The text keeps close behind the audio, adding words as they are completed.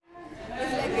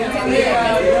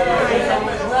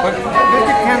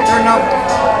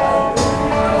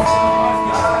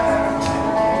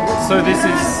So this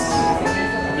is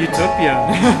utopia.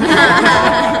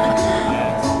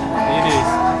 It is.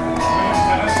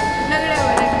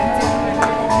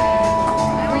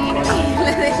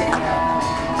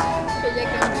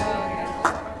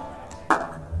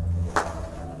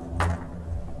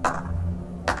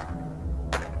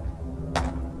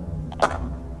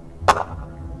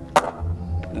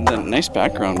 And then nice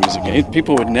background music.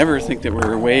 People would never think that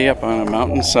we're way up on a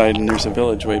mountainside and there's a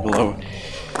village way below.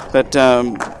 But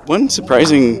one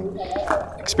surprising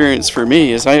experience for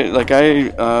me is I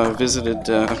visited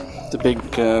the big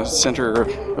center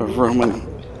of Roman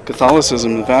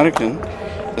Catholicism, the Vatican.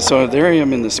 So there I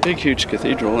am in this big, huge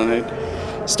cathedral, and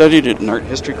I studied it in art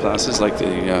history classes like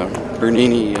the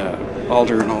Bernini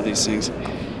altar and all these things.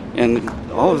 And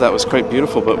all of that was quite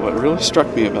beautiful, but what really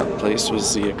struck me about the place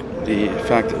was the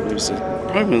fact that it was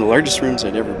probably one of the largest rooms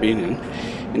I'd ever been in,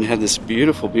 and it had this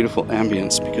beautiful, beautiful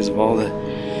ambience because of all the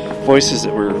voices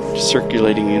that were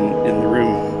circulating in the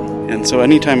room. And so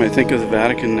anytime I think of the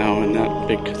Vatican now and that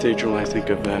big cathedral, I think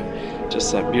of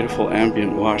just that beautiful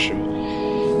ambient wash of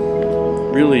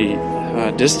really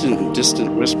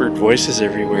distant whispered voices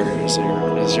everywhere as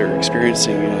they're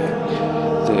experiencing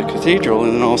the cathedral,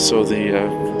 and then also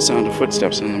the sound of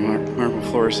footsteps on the marble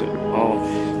floors that all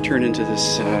turn into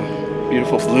this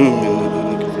beautiful bloom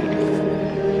in the cathedral.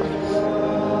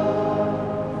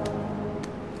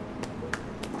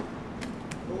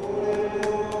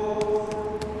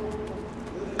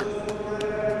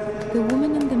 The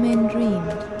woman and the man dreamed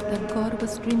that God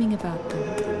was dreaming about them.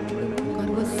 God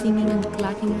was singing and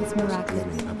clacking his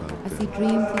maracas as he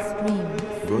dreamed his dream.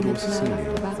 God was singing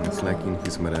and clacking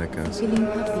his maracas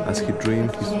as he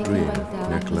dreamed his dream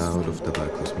in a cloud of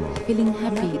tobacco smoke. Feeling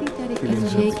happy and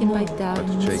shaken by doubt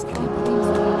and mystery.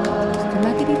 The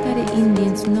Makiritare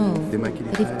Indians know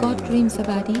that if God dreams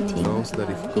about eating,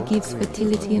 he gives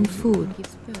fertility and food.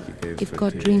 If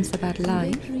God dreams about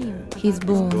life, he is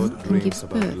born and gives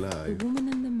birth.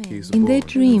 In their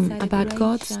dream about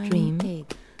God's dream,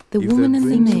 the woman and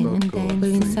the man were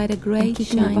inside a great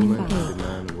shining egg,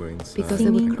 because they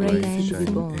were crazy to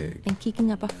be born, and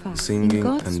kicking up a fuss. Singing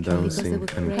and dancing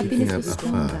and kicking up a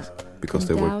fuss because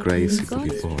they were crazy to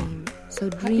be born.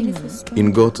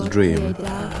 In God's dream,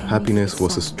 happiness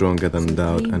was stronger than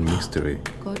doubt and mystery.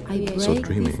 So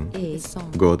dreaming,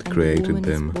 God created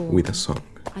them with a song.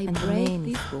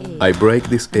 I break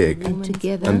this egg,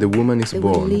 and the woman is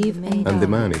born, and the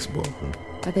man is born.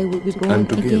 But they will be born and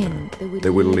together again.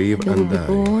 they will live and die.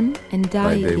 Born and die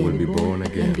but they again. will be born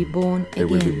again. And be born they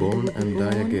will be again. born and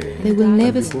die again. They will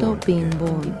never stop being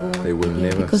born. They will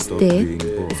never Because stop death being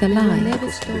born. is a lie.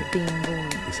 Because death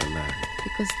is a lie.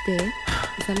 Because death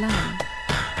is a lie.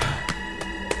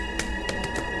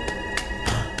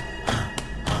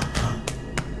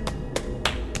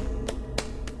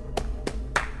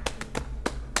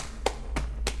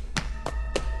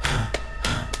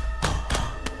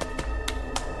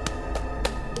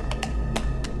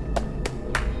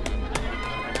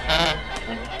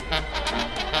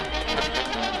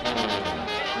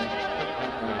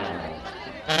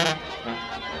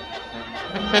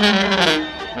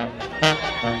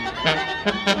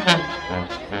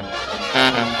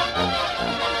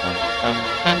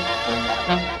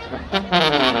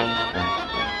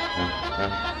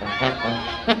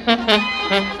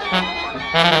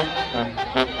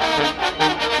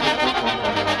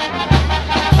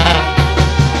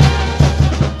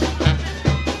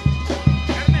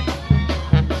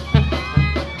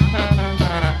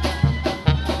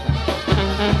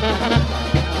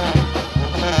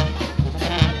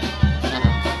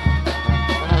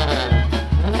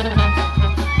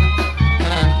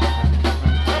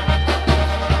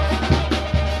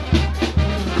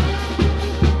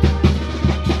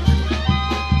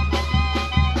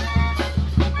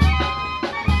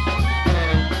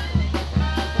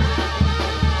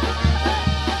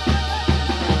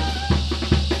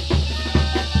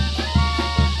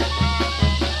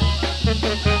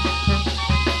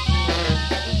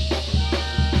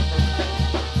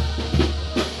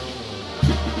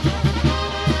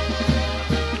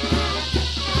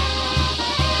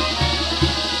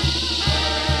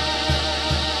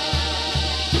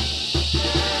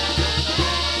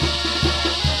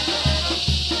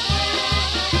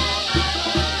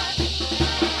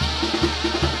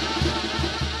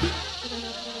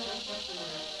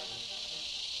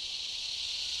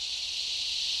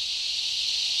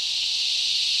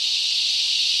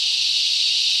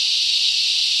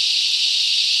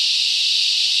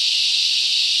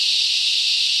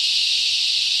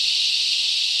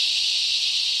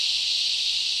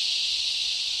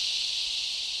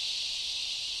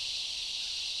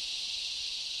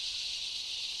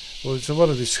 Well, there's a lot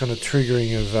of this kind of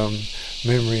triggering of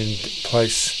memory and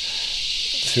place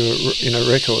in a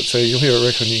record. So you'll hear a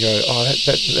record and you go, oh,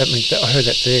 that means that, I heard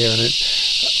that there, and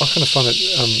I kind of find it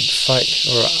fake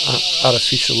or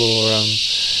artificial or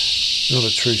not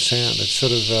a true sound. It's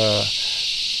sort of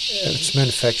it's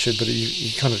manufactured, but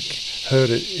you kind of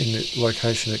heard it in the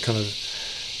location. It kind of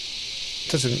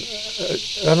doesn't.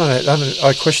 I don't know.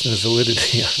 I question the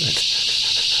validity of it.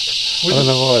 I don't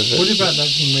know why. What about that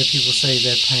thing where people say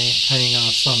they're playing our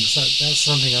songs? That's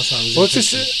something else I was. Well, it's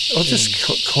just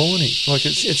corny. Like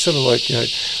it's sort of like, you know,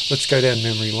 let's go down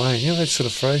memory lane. You know, those sort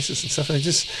of phrases and stuff. They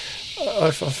just,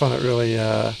 I find it really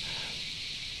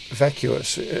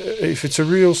vacuous. If it's a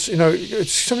real, you know,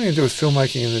 it's something to do with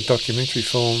filmmaking in a documentary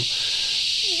form.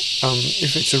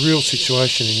 If it's a real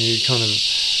situation and you kind of,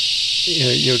 you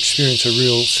know, you experience a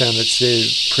real sound that's there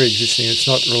pre-existing, it's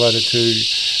not related to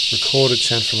recorded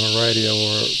sound from a radio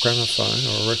or a gramophone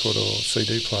or a record or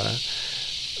CD player.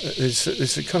 There's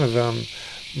a kind of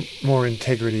more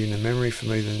integrity in the memory for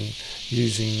me than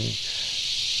using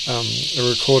a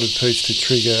recorded piece to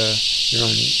trigger your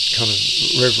own kind of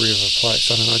reverie of a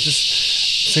place. I don't know, it just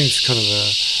seems kind of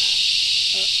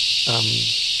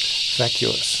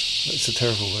vacuous. It's a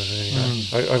terrible word anyway.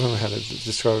 I don't know how to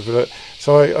describe it, but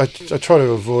so I try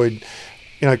to avoid,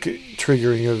 you know,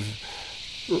 triggering of.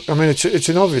 I mean, it's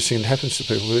an obvious thing that happens to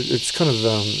people. It's kind of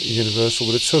universal,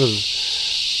 but it sort of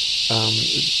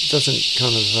doesn't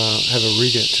kind of have a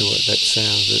rigour to it. That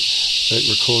sound, that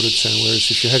recorded sound. Whereas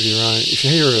if you have your own, if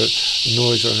you hear a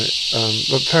noise on it,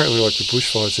 apparently like the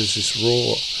bushfires, there's this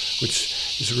roar, which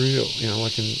is real. You know,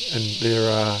 like and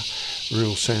there are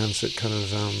real sounds that kind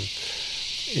of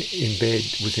embed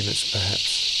within us,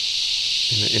 perhaps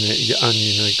in an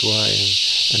ununique way,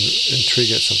 and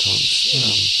trigger sometimes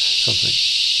something.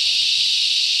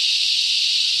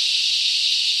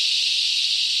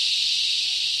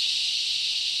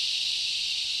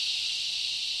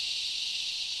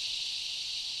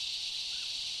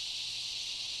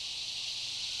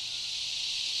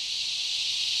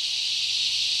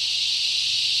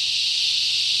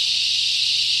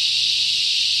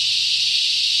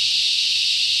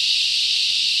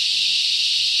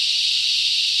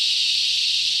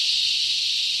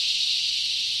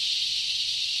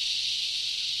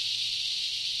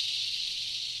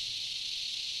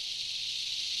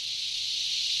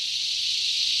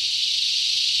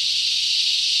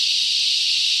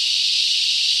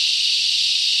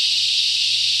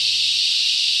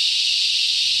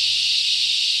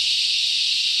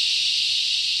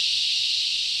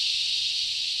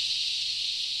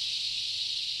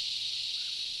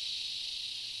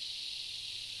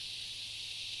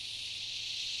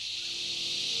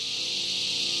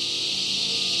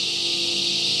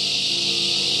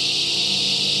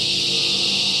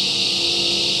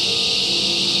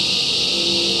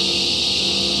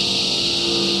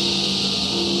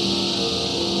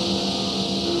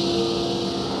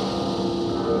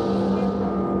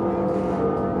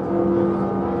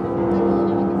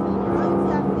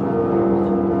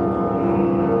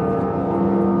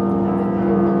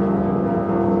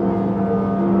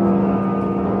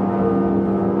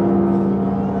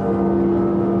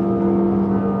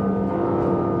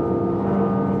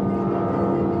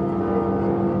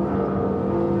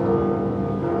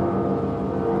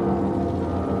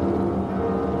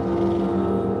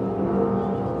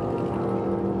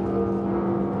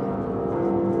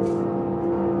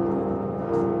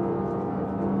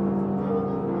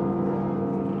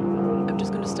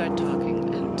 start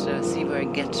talking and see where I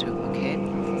get to, okay?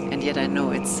 And yet I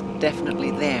know it's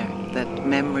definitely there, that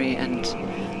memory and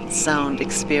sound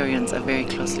experience are very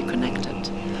closely connected.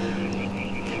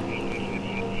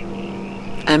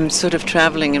 I'm sort of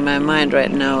traveling in my mind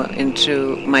right now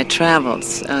into my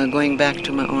travels, going back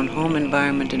to my own home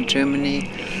environment in Germany,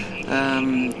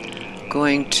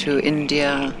 going to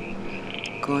India,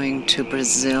 going to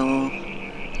Brazil,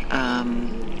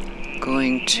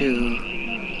 going to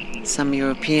some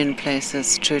European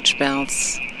places, church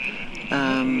bells.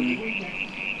 I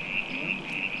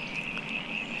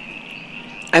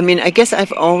mean, I guess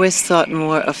I've always thought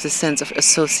more of the sense of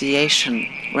association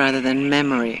rather than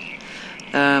memory.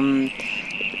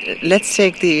 Let's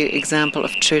take the example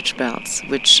of church bells,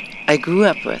 which I grew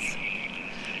up with.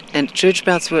 And church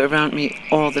bells were around me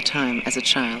all the time as a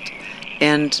child.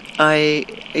 And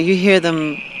you hear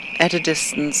them at a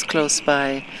distance close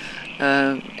by,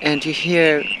 and you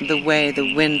hear the way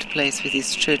the wind plays with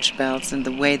these church bells and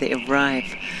the way they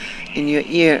arrive in your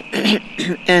ear.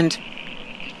 And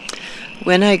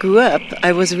when I grew up,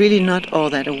 I was really not all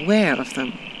that aware of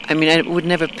them. I mean, I would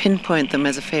never pinpoint them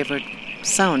as a favorite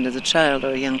sound as a child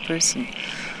or a young person.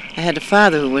 I had a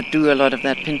father who would do a lot of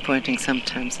that pinpointing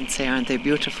sometimes and say, aren't they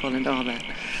beautiful and all that.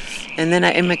 And then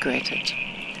I immigrated.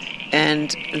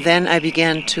 And then I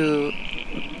began to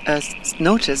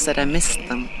notice that I missed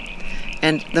them.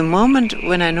 And the moment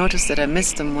when I noticed that I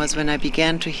missed them was when I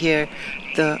began to hear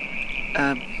the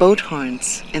boat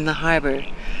horns in the harbor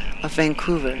of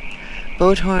Vancouver.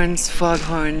 Boat horns,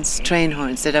 foghorns, train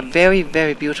horns that are very,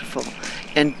 very beautiful.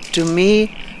 And to me,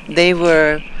 they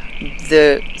were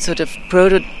the sort of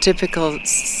prototypical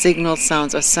signal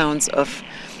sounds or sounds of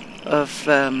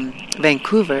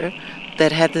Vancouver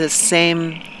that had the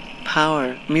same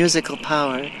power, musical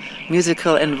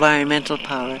environmental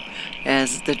power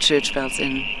as the church bells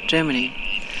in Germany.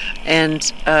 And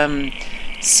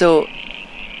so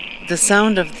the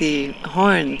sound of the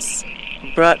horns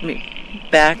brought me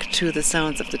back to the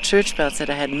sounds of the church bells that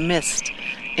I had missed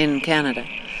in Canada.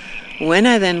 When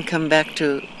I then come back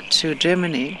to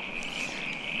Germany,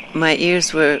 my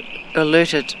ears were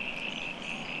alerted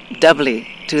doubly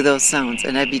to those sounds,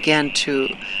 and I began to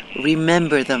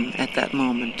remember them at that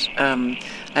moment.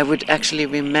 I would actually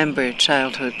remember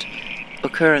childhood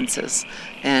occurrences,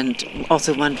 and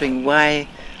also wondering why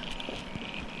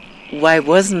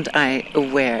wasn't I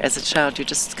aware? As a child, you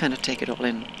just kind of take it all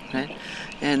in, right?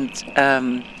 And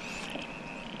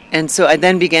so I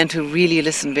then began to really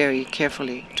listen very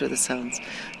carefully to the sounds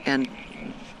and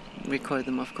record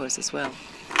them, of course, as well.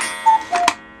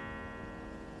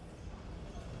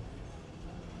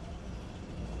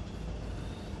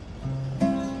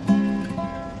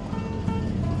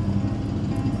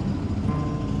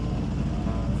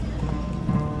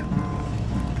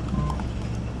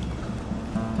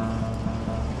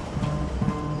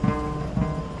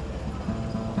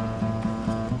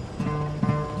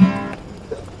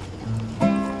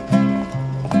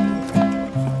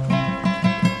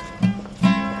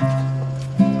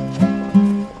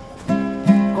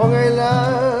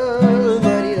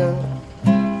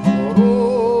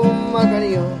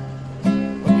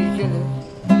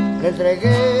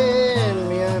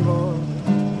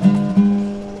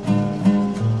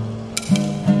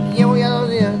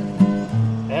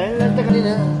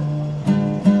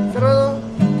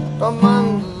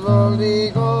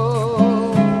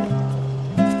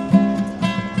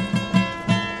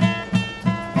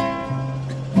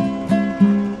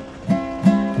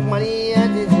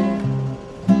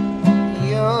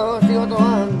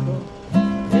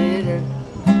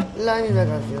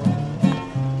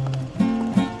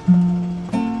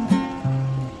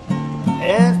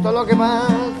 Esto lo que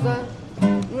pasa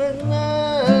no es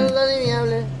nada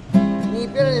adivinable, ni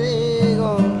peor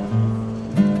enemigo,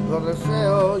 lo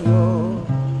deseo yo.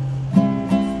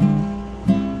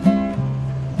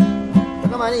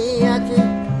 Toca mariachi,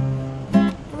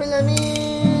 tú la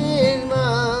misma,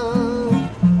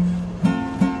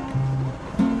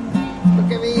 lo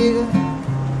que me llega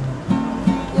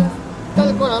hasta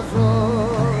el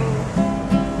corazón,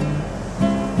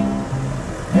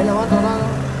 el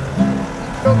abandonado.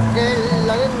 Toque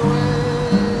la de nuevo,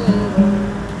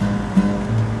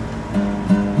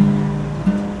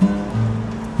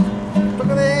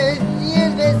 tócame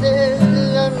 10 veces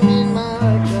la misma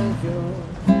canción.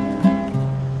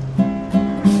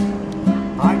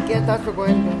 Aquí está su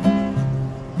cuenta,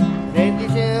 le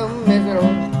dice un mesero,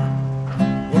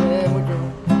 yo le debo mucho,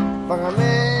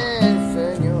 págame,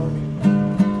 señor.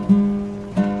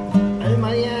 El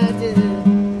mariachi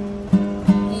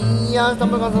y ya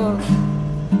estamos casados.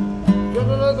 Yo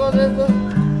solo contesto,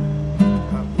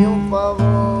 hazme un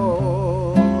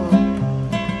favor.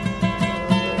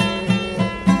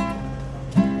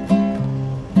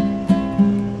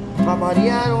 Va a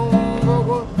variar un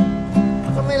poco,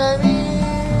 dame la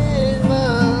misma,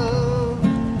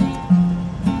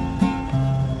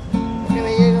 que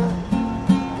me llega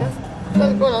hasta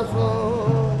el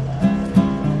corazón.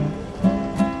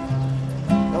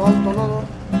 La abandonado,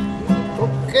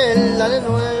 toque la de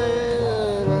nuevo.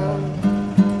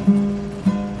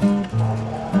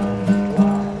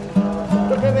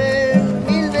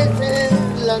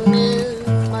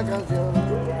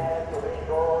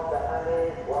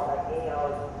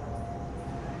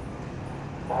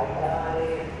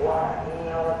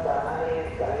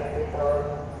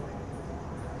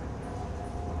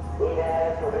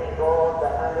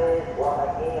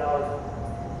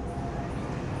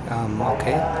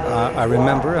 Okay, I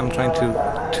remember I'm trying to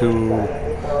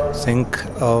think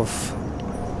of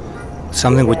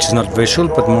something which is not visual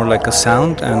but more like a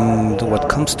sound, and what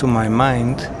comes to my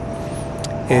mind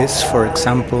is, for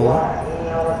example,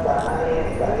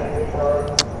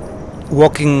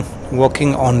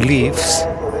 walking on leaves,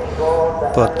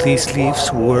 but these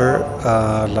leaves were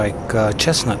like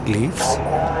chestnut leaves,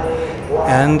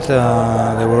 and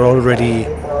they were already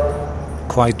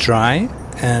quite dry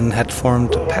and had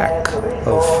formed a pack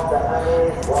of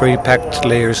very packed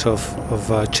layers of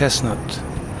chestnut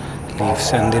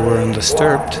leaves, and they were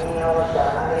undisturbed.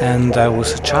 And I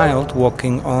was a child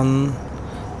walking on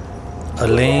a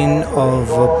lane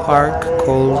of a park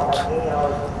called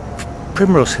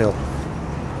Primrose Hill.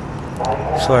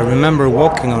 So I remember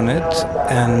walking on it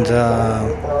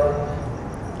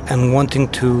and wanting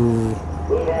to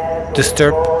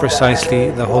disturb precisely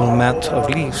the whole mat of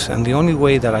leaves. And the only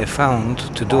way that I found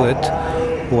to do it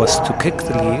was to kick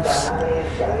the leaves.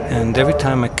 And every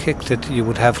time I kicked it, you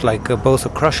would have like both a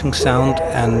crushing sound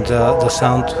and the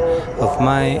sound of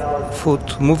my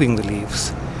foot moving the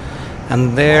leaves.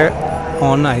 And there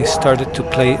on I started to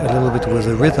play a little bit with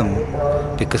the rhythm,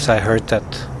 because I heard that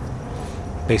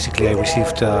basically I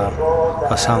received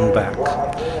a sound back.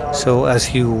 So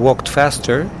as you walked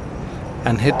faster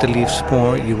and hit the leaves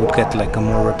more, you would get like a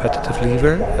more repetitive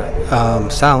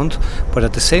sound. But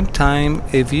at the same time,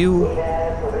 if you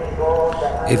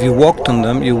walked on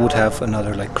them, you would have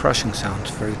another like crushing sound,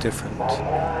 very different.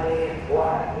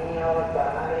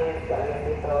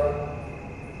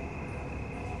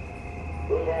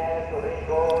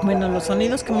 Bueno, los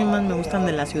sonidos que a mí más me gustan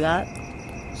de la ciudad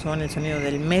son el sonido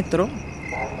del metro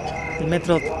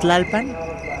Tlalpan,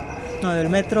 del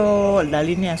metro, la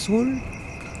línea azul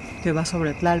que va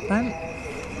sobre Tlalpan.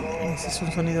 Ese es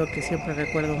un sonido que siempre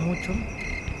recuerdo mucho,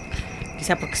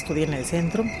 quizá porque estudié en el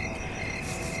centro.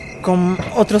 Con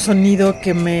otro sonido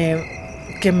que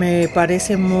me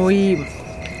parece muy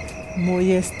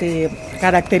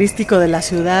característico de la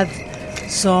ciudad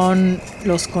son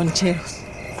los concheros.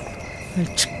 El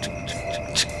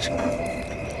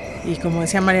y como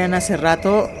decía Mariana hace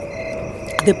rato,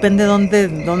 depende dónde,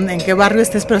 en qué barrio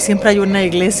estés, pero siempre hay una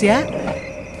iglesia,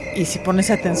 y si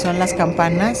pones atención las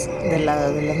campanas de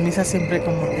las misas siempre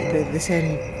como que te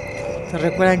dicen, te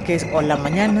recuerdan que es o la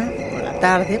mañana o la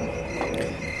tarde.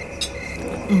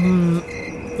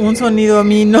 Un sonido a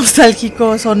mí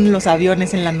nostálgico son los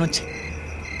aviones en la noche.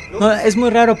 No, es muy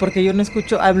raro porque yo no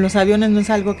escucho, los aviones no es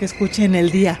algo que escuche en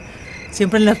el día.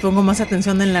 Siempre les pongo más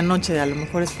atención en la noche, a lo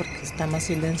mejor es porque está más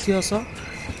silencioso.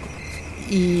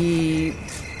 Y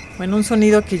bueno, un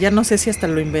sonido que ya no sé si hasta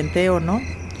lo inventé o no,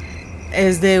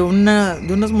 es de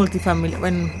unos multifamiliares.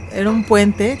 Bueno, era un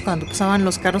puente, cuando pasaban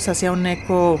los carros hacía un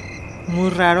eco muy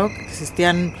raro, que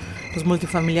existían los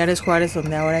multifamiliares Juárez,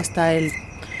 donde ahora está el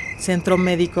centro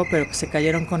médico, pero que se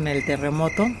cayeron con el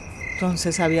terremoto.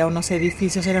 Entonces había unos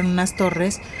edificios, eran unas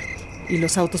torres, y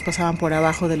los autos pasaban por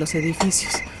abajo de los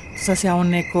edificios. Entonces hacía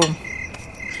un eco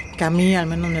que a mí al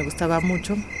menos me gustaba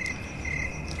mucho.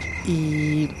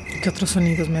 ¿Y qué otros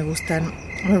sonidos me gustan?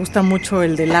 Me gusta mucho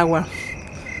el del agua.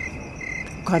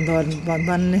 Cuando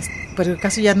van, pero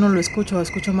casi ya no lo escucho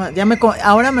más.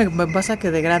 Ahora me pasa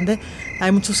que de grande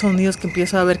hay muchos sonidos que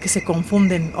empiezo a ver que se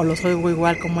confunden o los oigo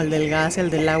igual, como el del gas, el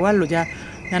del agua. Ya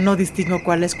no distingo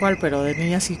cuál es cuál, pero de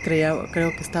niña sí creo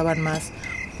que estaban más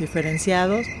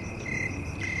diferenciados.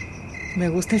 Me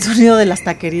gusta el sonido de las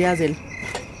taquerías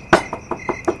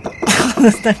cuando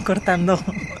están cortando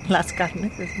las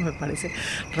carnes. Eso me parece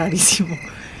rarísimo.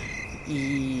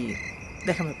 Y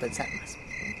déjame pensar más.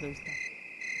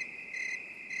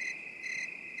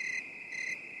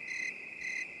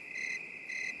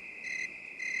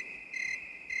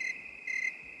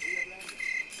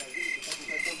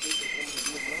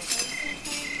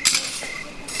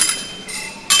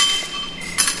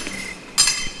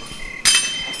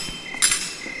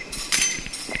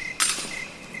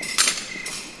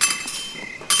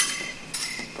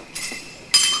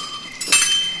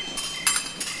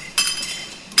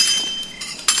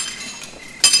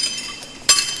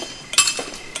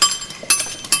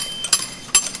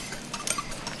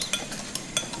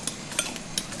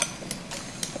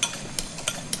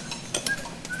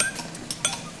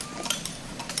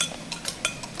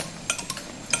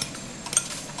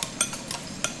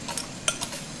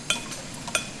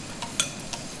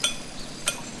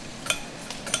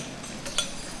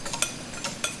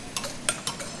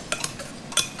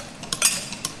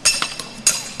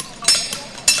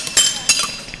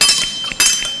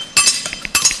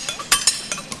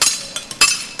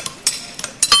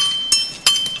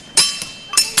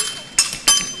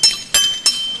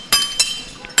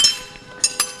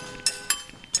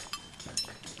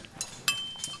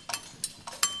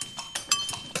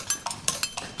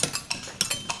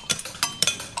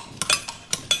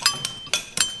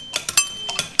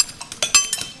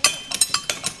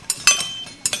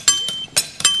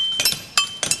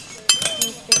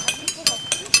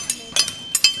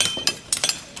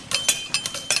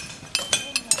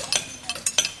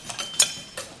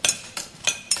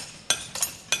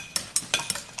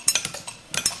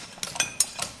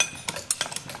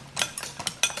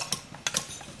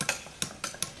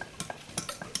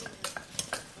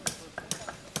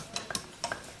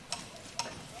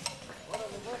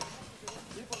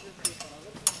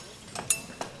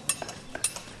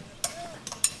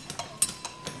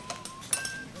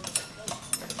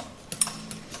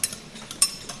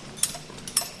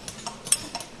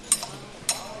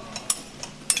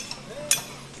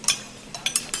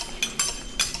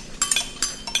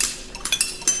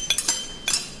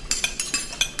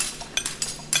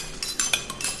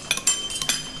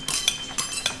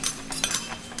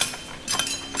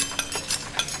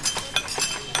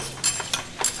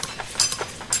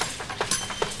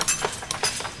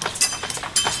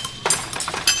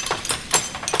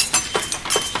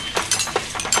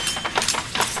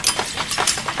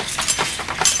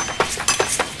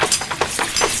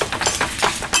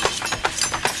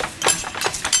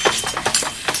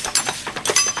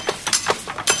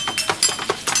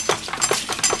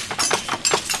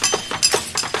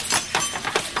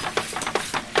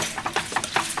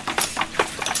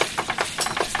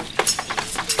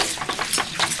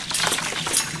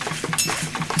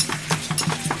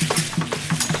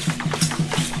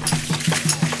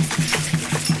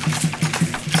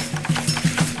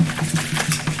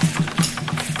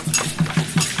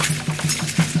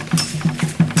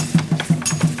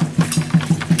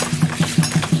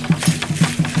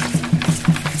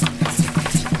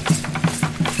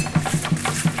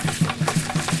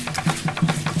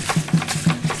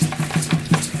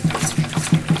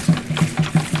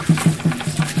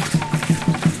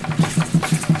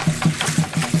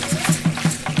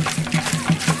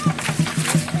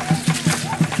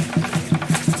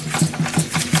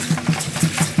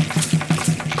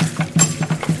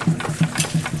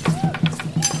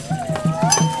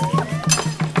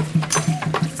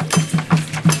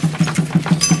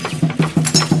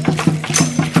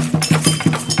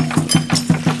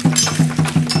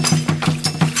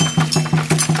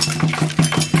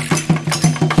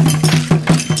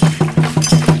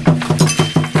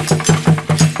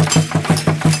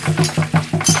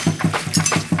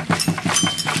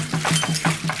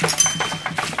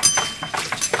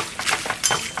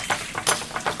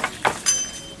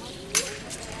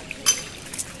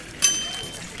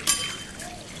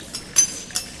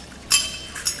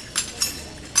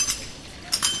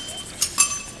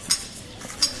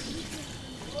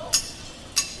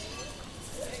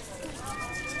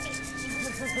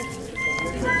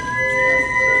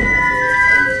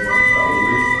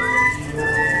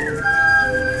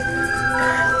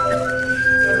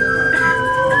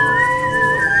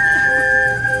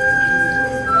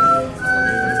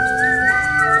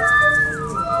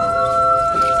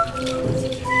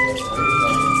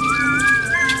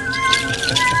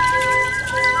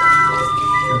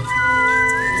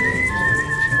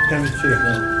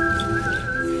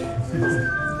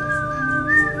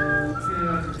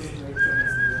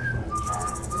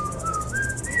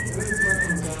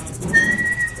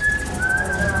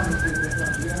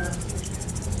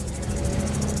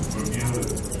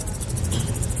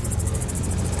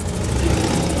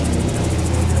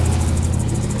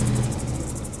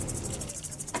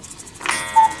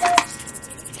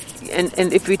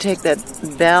 And if we take that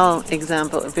bell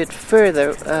example a bit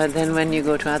further, then when you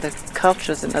go to other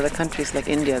cultures in other countries, like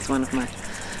India is one of my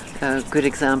good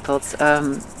examples,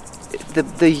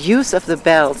 the use of the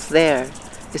bells there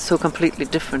is so completely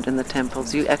different in the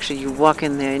temples. You walk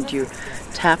in there and you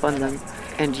tap on them,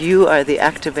 and you are the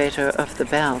activator of the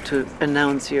bell to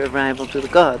announce your arrival to the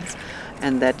gods,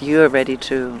 and that you're ready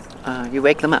to, you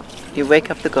wake them up. You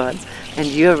wake up the gods, and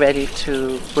you're ready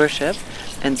to worship,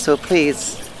 and so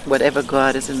please, whatever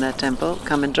god is in that temple,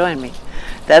 come and join me.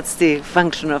 That's the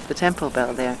function of the temple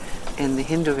bell there in the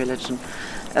Hindu religion.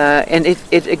 And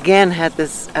it again had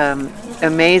this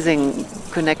amazing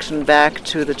connection back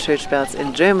to the church bells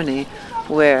in Germany,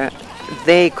 where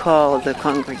they call the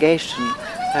congregation,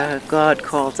 God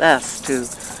calls us to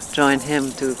join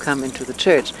him to come into the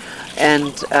church.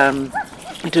 And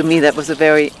to me that was a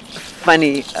very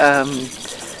funny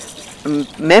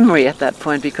memory at that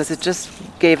point, because it just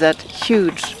gave that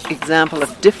huge example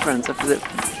of difference of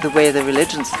the way the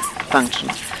religions function,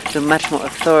 the much more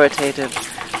authoritative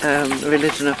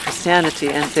religion of Christianity,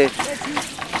 and the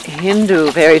Hindu,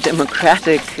 very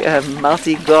democratic,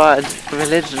 multi-god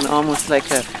religion, almost like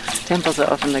temples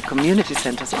are often like community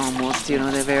centers almost,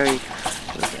 they're very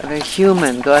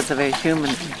human, gods are very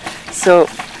human. So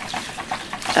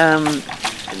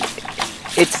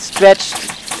it stretched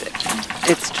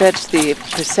the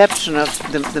perception of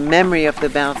the memory of the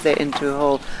bells there into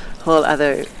a whole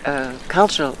other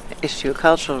cultural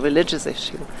religious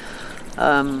issue,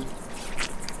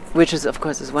 which is of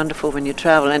course is wonderful when you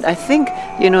travel. And I think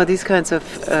these kinds of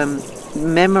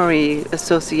memory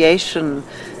association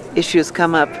issues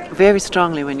come up very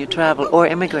strongly when you travel or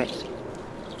immigrate.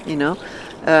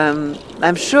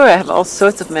 I'm sure I have all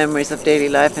sorts of memories of daily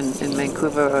life in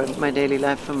Vancouver, or my daily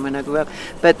life from when I grew up,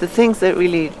 but the things that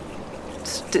really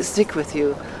stick with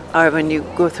you are when you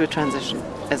go through transition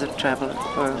as a traveler,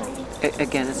 or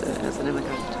again as an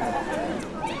immigrant.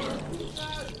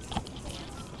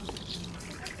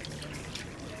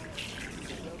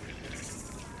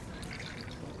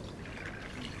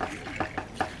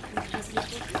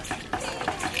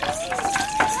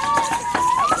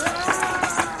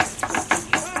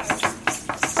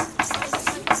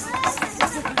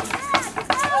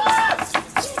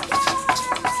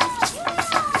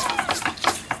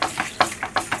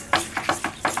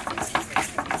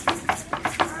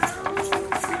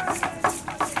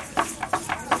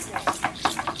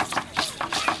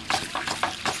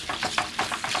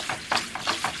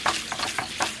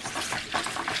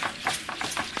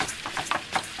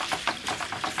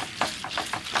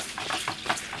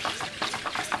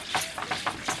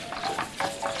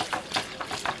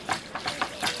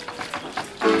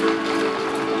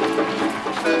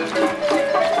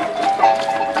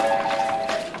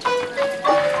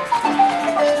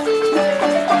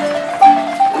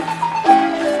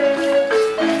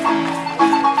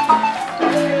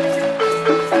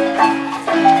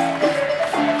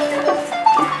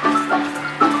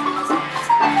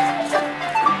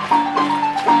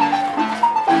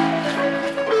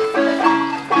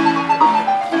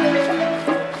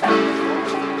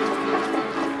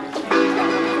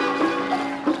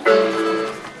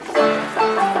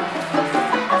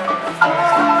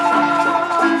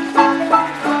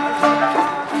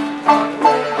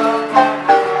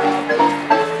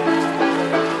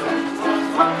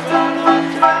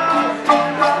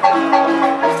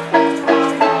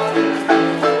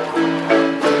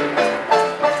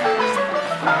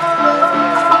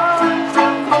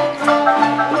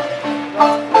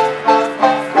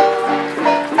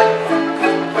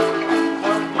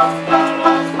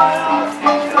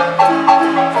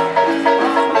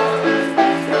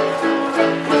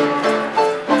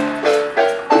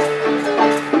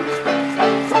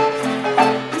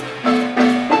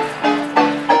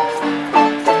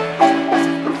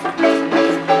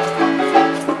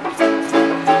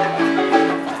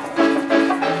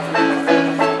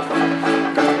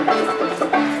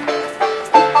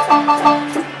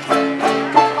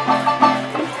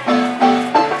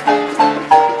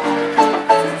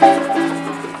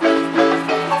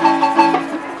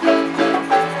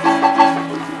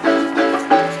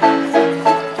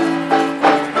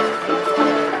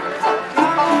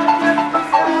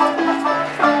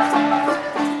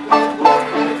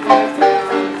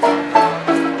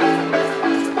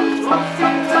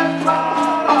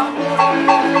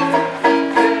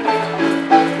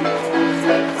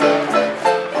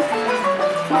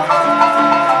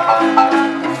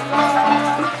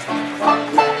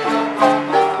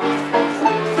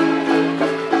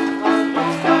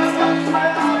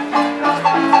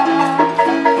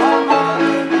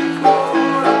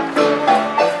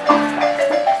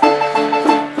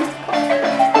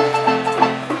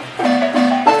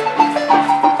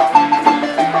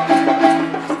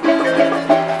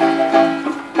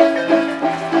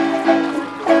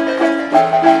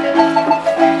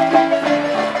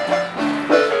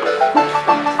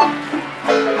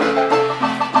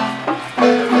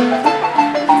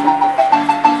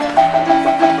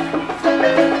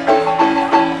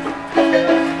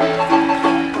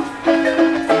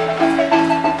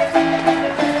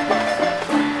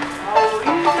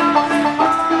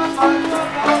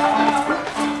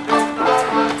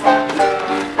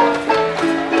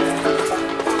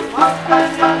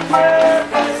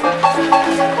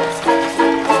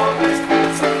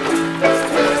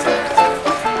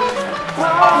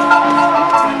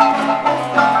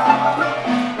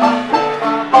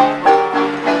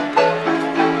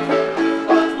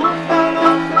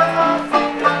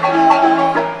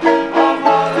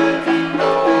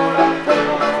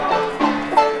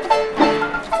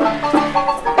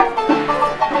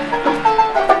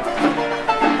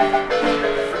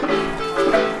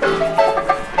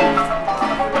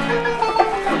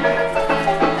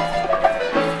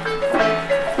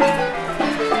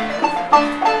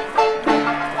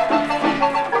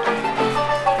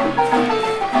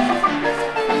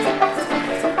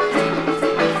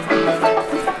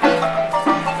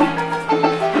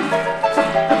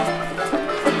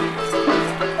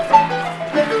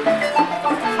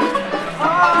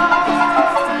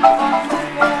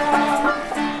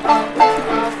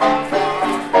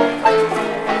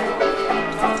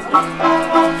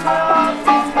 Thank you.